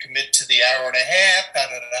dressed, commit to the hour and a half,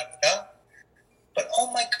 da-da-da-da-da. But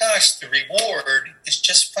oh my gosh, the reward is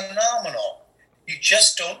just phenomenal. You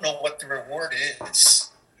just don't know what the reward is.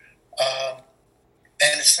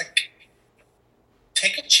 And it's like,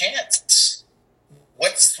 take a chance.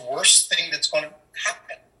 What's the worst thing that's going to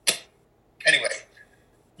happen? Anyway,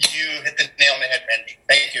 you hit the nail on the head, Randy.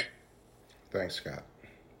 Thank you. Thanks, Scott.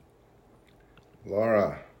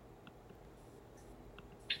 Laura.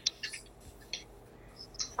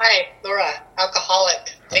 Hi, Laura,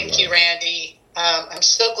 alcoholic. Thank you, Randy. I'm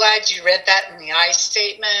so glad you read that in the I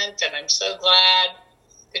statement, and I'm so glad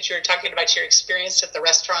that you were talking about your experience at the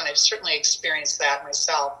restaurant. I've certainly experienced that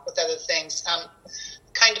myself with other things.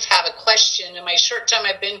 Kind of have a question. In my short time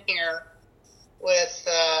I've been here with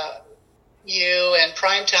you and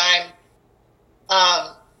Primetime,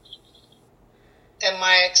 and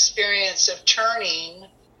my experience of turning,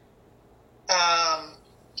 I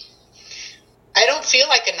don't feel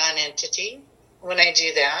like a non-entity when I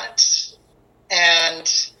do that.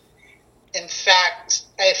 And in fact,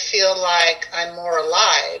 I feel like I'm more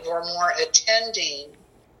alive or more attending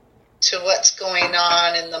to what's going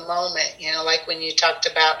on in the moment. You know, like when you talked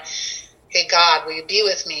about, hey, God, will you be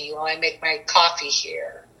with me while I make my coffee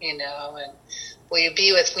here? You know, and will you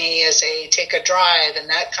be with me as I take a drive and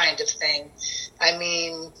that kind of thing? I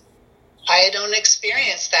mean, I don't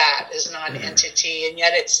experience that as non-entity, and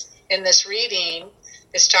yet it's in this reading,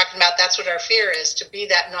 it's talking about that's what our fear is, to be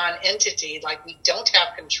that non-entity, like we don't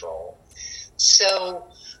have control. So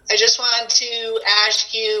I just wanted to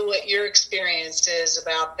ask you what your experience is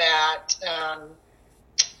about that.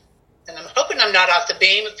 And I'm hoping I'm not off the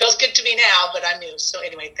beam. It feels good to me now, but I'm new. So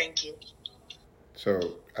anyway, thank you.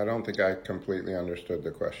 So I don't think I completely understood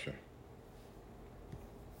the question.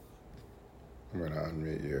 I'm going to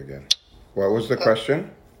unmute you again. What was the question?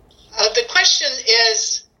 The question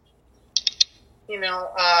is, you know,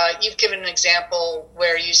 you've given an example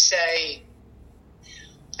where you say,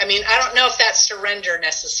 I mean, I don't know if that's surrender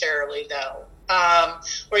necessarily, though,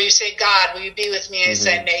 where you say, God, will you be with me as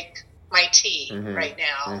I make my tea right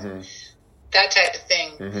now? That type of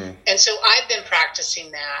thing. And so I've been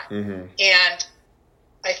practicing that. And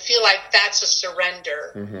I feel like that's a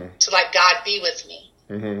surrender to let God be with me.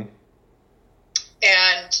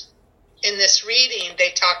 And in this reading,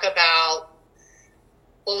 they talk about,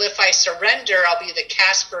 well, if I surrender, I'll be the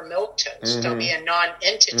Casper milquetoast. I'll be a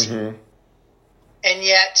non-entity. And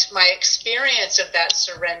yet my experience of that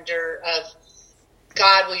surrender of,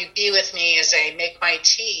 God, will you be with me as I make my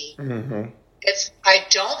tea? It's I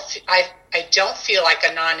don't feel like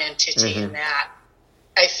a non-entity in that.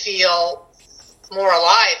 I feel more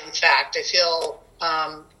alive. In fact, I feel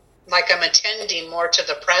like I'm attending more to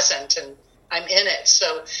the present, and I'm in it.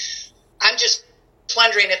 So I'm just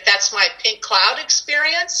wondering if that's my pink cloud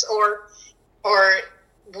experience, or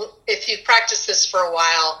if you've practiced this for a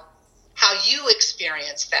while, how you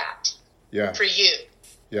experience that for you.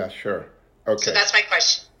 Yeah, sure. Okay. So that's my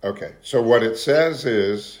question. Okay. So what it says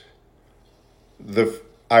is,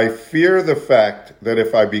 I fear the fact that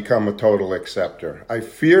if I become a total acceptor, I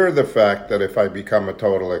fear the fact that if I become a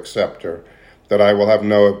total acceptor, that I will have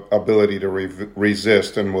no ability to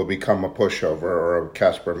resist and will become a pushover or a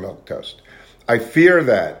Casper milquetoast. I fear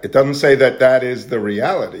that. It doesn't say that that is the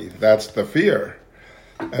reality. That's the fear.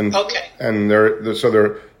 And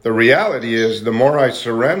the reality is, the more I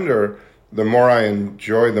surrender, the more I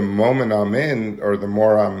enjoy the moment I'm in, or the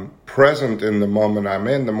more I'm present in the moment I'm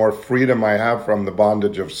in, the more freedom I have from the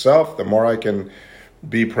bondage of self, the more I can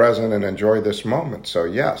be present and enjoy this moment. So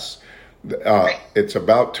yes, it's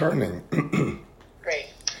about turning.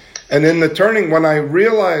 Great. And in the turning, when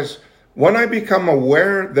I become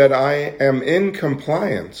aware that I am in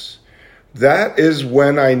compliance, that is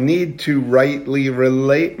when I need to rightly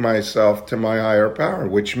relate myself to my higher power,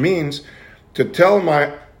 which means to tell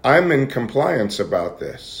I'm in compliance about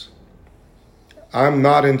this. I'm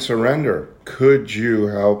not in surrender. Could you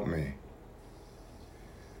help me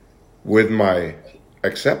with my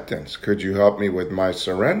acceptance? Could you help me with my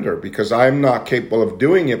surrender? Because I'm not capable of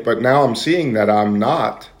doing it, but now I'm seeing that I'm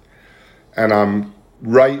not, and I'm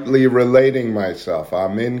rightly relating myself.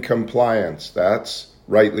 I'm in compliance. That's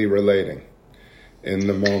rightly relating in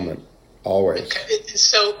the moment, always. Okay.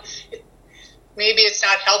 So maybe it's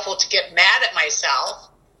not helpful to get mad at myself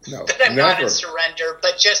that I'm not in surrender,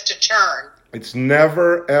 but just to turn. It's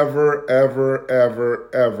never, ever, ever, ever,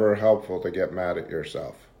 ever helpful to get mad at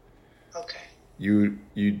yourself. Okay.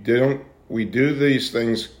 We do these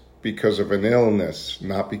things because of an illness,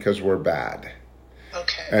 not because we're bad.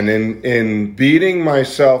 Okay. And in beating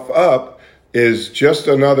myself up is just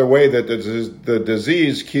another way that the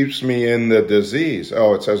disease keeps me in the disease.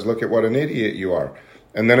 Oh, it says, look at what an idiot you are.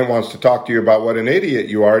 And then it wants to talk to you about what an idiot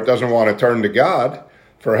you are. It doesn't want to turn to God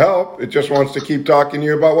for help. It just wants to keep talking to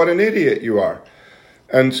you about what an idiot you are.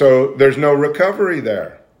 And so there's no recovery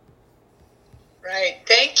there. Right.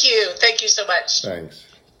 Thank you. Thank you so much. Thanks.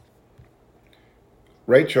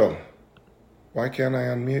 Rachel, why can't I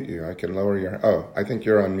unmute you? I can lower your... Oh, I think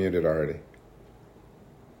you're unmuted already.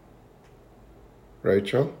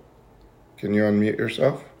 Rachel, can you unmute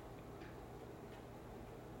yourself?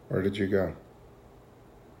 Where did you go?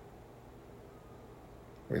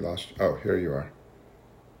 We lost... Oh, here you are.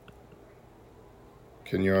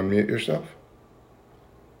 Can you unmute yourself?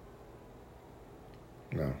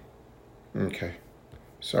 No. Okay.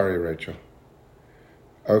 Sorry, Rachel.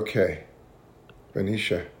 Okay.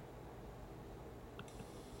 Venetia.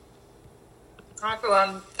 Hi,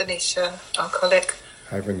 everyone. Venetia, alcoholic.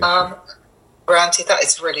 Hi, Venetia. Randy, that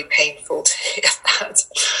is really painful to hear that.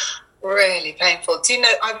 Really painful. Do you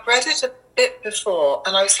know, I've read it a bit before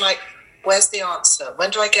and I was like, where's the answer? When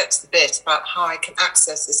do I get to the bit about how I can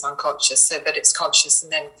access this unconscious so that it's conscious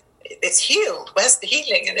and then it's healed? Where's the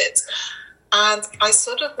healing in it? And I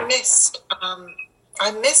sort of missed,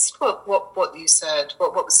 I missed what you said,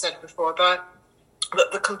 what was said before about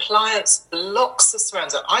that the compliance blocks the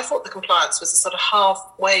surrender. I thought the compliance was a sort of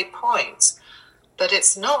halfway point, but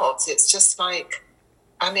it's not. It's just like,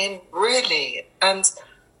 I mean, really. And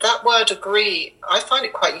that word agree, I find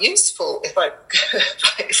it quite useful if I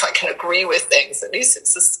can agree with things. At least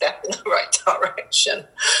it's a step in the right direction,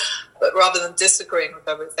 but rather than disagreeing with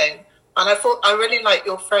everything. And I thought, I really like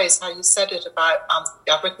your phrase, how you said it about,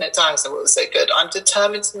 I've written it down, so it was so good. I'm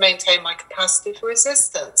determined to maintain my capacity for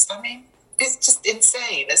resistance. I mean, it's just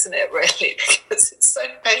insane, isn't it, really? Because it's so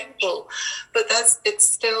painful. But it's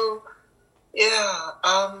still,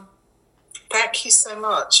 thank you so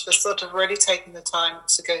much for sort of really taking the time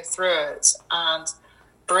to go through it and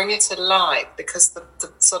bring it to light, because the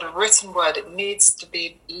sort of written word, it needs to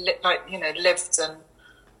be lived and,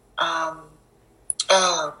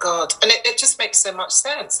 oh God. And it just makes so much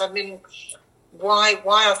sense. I mean, why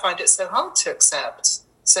I find it so hard to accept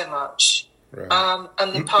so much. Right.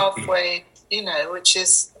 And the pathway, which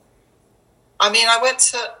is, I mean,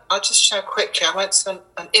 I'll just share quickly, I went to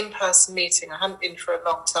an in-person meeting. I hadn't been for a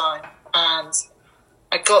long time. And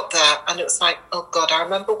I got there and it was like, oh God, I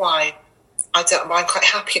remember why I'm quite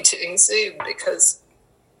happy doing Zoom, because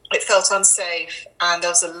it felt unsafe and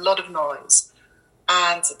there was a lot of noise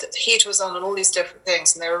and the heat was on and all these different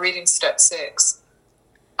things, and they were reading step 6.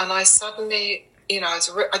 And I suddenly,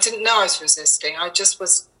 I didn't know I was resisting. I just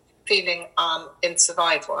was feeling in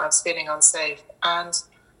survival. I was feeling unsafe. And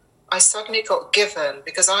I suddenly got given,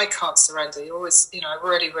 because I can't surrender. You always, I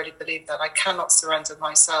really, really believe that. I cannot surrender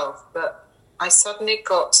myself. But I suddenly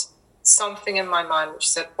got something in my mind which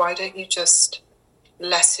said, why don't you just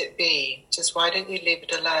let it be? Just why don't you leave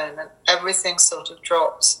it alone? And everything sort of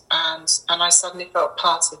dropped. And I suddenly felt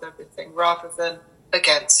part of everything rather than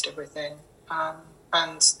against everything.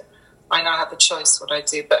 And I now have a choice what I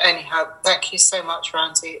do. But anyhow, thank you so much,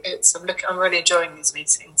 Randy. I'm really enjoying these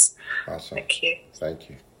meetings. Awesome. Thank you. Thank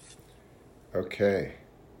you. Okay.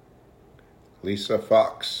 Lisa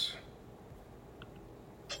Fox.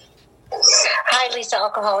 Hi, Lisa,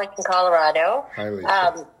 alcoholic in Colorado. Hi,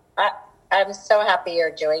 Lisa. I'm so happy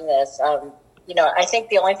you're doing this. I think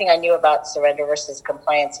the only thing I knew about surrender versus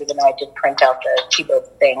compliance, even though I did print out the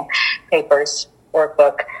Chibo papers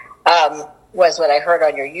workbook, was what I heard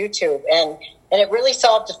on your YouTube. And it really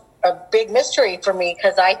solved a big mystery for me,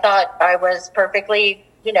 because I thought I was perfectly,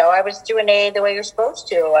 I was doing AA the way you're supposed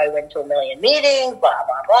to. I went to a million meetings, blah,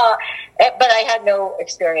 blah, blah. But I had no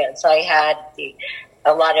experience. I had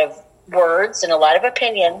a lot of words and a lot of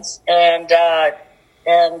opinions. And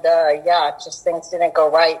just things didn't go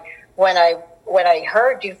right. When I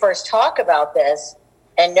heard you first talk about this,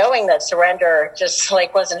 and knowing that surrender just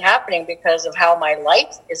wasn't happening because of how my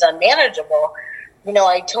life is unmanageable, I'm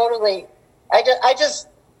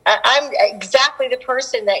exactly the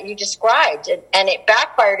person that you described, and it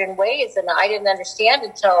backfired in ways that I didn't understand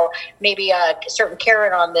until maybe a certain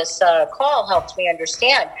Karen on this call helped me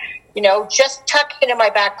understand. Just tuck it in my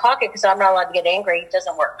back pocket because I'm not allowed to get angry. It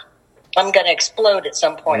doesn't work. I'm going to explode at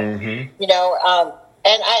some point. Mm-hmm.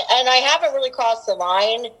 And I haven't really crossed the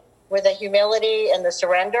line with the humility and the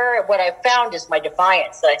surrender. What I found is my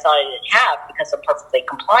defiance that I thought I didn't have because I'm perfectly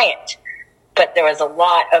compliant. But there was a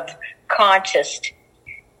lot of conscious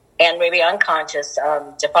and maybe unconscious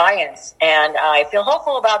defiance. And I feel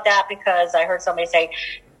hopeful about that because I heard somebody say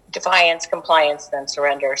defiance, compliance, then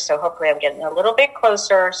surrender. So hopefully I'm getting a little bit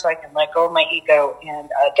closer so I can let go of my ego and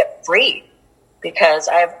get free, because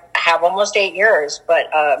I have almost 8 years, but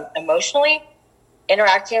emotionally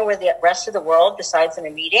interacting with the rest of the world besides in a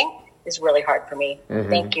meeting is really hard for me. Mm-hmm.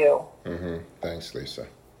 Thank you. Mm-hmm. Thanks, Lisa.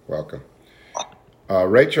 Welcome.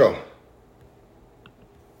 Rachel.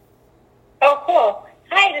 Oh, cool.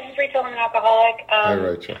 Hi, this is Rachel. I'm an alcoholic. Hi,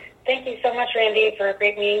 Rachel. Thank you so much, Randy, for a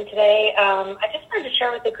great meeting today. I just wanted to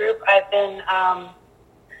share with the group. I've been,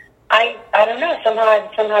 I don't know, I'm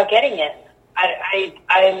somehow getting it.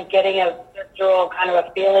 I'm getting a visceral kind of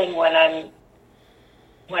a feeling when I'm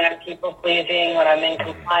people pleasing, when I'm in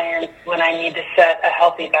compliance, when I need to set a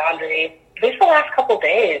healthy boundary. At least the last couple of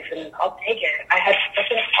days, and I'll take it. I had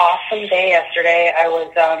such an awesome day yesterday. I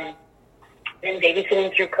was been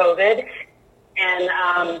babysitting through COVID, and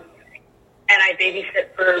I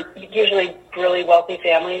babysit for usually really wealthy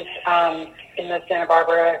families in the Santa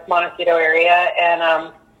Barbara, Montecito area,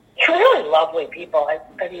 and really lovely people.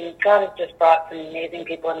 I mean, God has just brought some amazing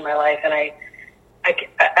people into my life, and I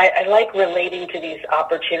I like relating to these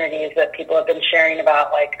opportunities that people have been sharing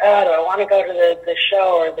about, like, oh, do I want to go to the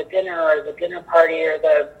show or the dinner party or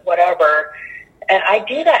the whatever? And I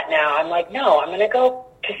do that now. I'm like, no, I'm going to go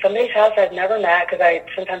to somebody's house I've never met, because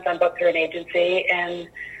sometimes I'm booked through an agency, and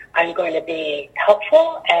I'm going to be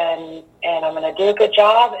helpful, and I'm going to do a good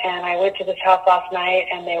job. And I went to this house last night,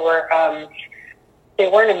 and they weren't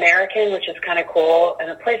American, which is kind of cool,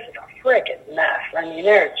 and the place is a freaking mess. I mean,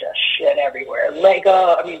 there's just shit everywhere.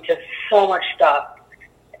 Lego, I mean, just so much stuff.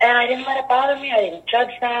 And I didn't let it bother me. I didn't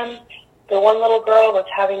judge them. The one little girl was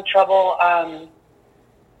having trouble,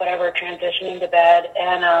 transitioning to bed.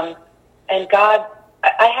 And God,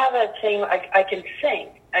 I have a thing, I can sing.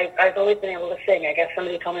 I've always been able to sing. I guess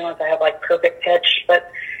somebody told me once I have, like, perfect pitch, but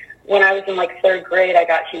when I was in, like, third grade, I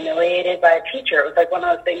got humiliated by a teacher. It was, like, one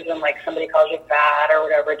of those things when, like, somebody calls you fat or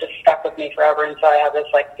whatever. It just stuck with me forever, and so I have this,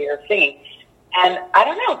 like, fear of singing. And I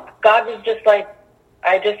don't know, God was just like,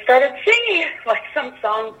 I just started singing, like, some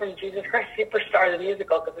song from Jesus Christ Superstar, the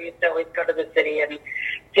musical, because we used to always go to the city and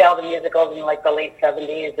see all the musicals in, like, the late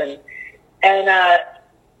 70s. And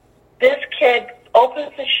this kid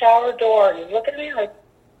opens the shower door, and he's looking at me like,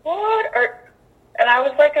 what? And I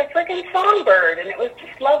was like a freaking songbird, and it was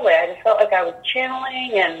just lovely. I just felt like I was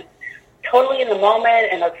channeling and totally in the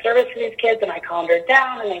moment, and of service to these kids, and I calmed her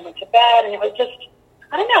down, and they went to bed, and it was just,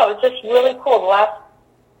 I don't know, it was just really cool. The last,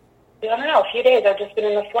 a few days I've just been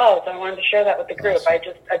in the flow, so I wanted to share that with the group.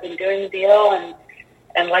 I've been doing the deal,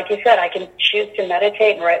 and like you said, I can choose to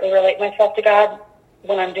meditate and rightly relate myself to God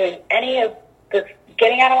when I'm doing any of this,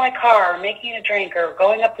 getting out of my car, or making a drink, or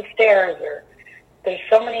going up the stairs, or there's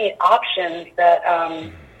so many options that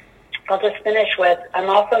I'll just finish with.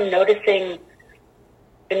 I'm also noticing,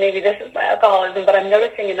 and maybe this is my alcoholism, but I'm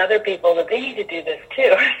noticing in other people that they need to do this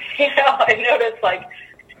too. I notice, like,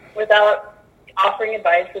 without offering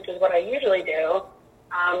advice, which is what I usually do,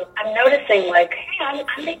 I'm noticing, like, hey,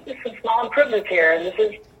 I'm making some small improvements here, and this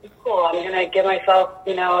is cool. I'm going to give myself,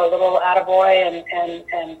 a little attaboy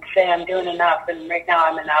and say I'm doing enough, and right now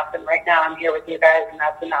I'm enough, and right now I'm here with you guys, and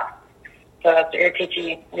that's enough. So that's what you're teaching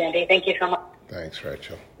me, Randy. Thank you so much. Thanks,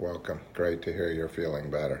 Rachel. Welcome. Great to hear you're feeling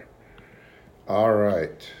better. All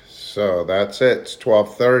right. So that's it. It's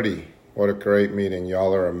 12:30. What a great meeting.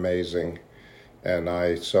 Y'all are amazing. And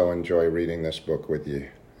I so enjoy reading this book with you.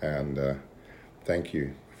 And thank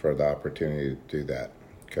you for the opportunity to do that,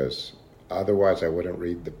 because otherwise I wouldn't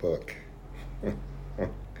read the book.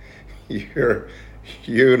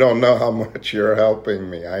 You don't know how much you're helping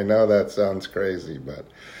me. I know that sounds crazy, but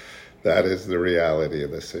that is the reality of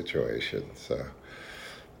the situation. So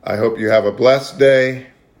I hope you have a blessed day.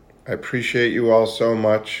 I appreciate you all so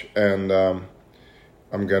much. And I'm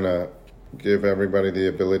going to give everybody the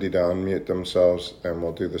ability to unmute themselves, and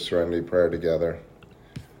we'll do the serenity prayer together.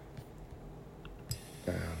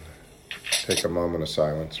 And take a moment of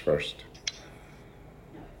silence first.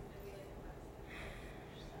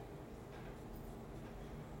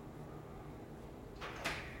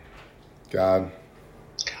 God,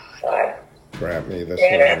 grant me the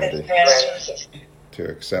serenity to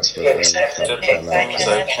accept the things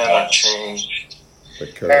I cannot change, the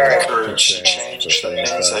courage to change the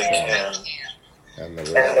things I can, and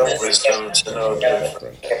the wisdom to know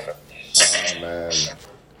different. Amen.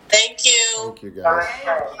 Thank you. Thank you, guys.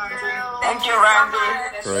 Thank you, Randy.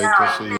 Great to see you.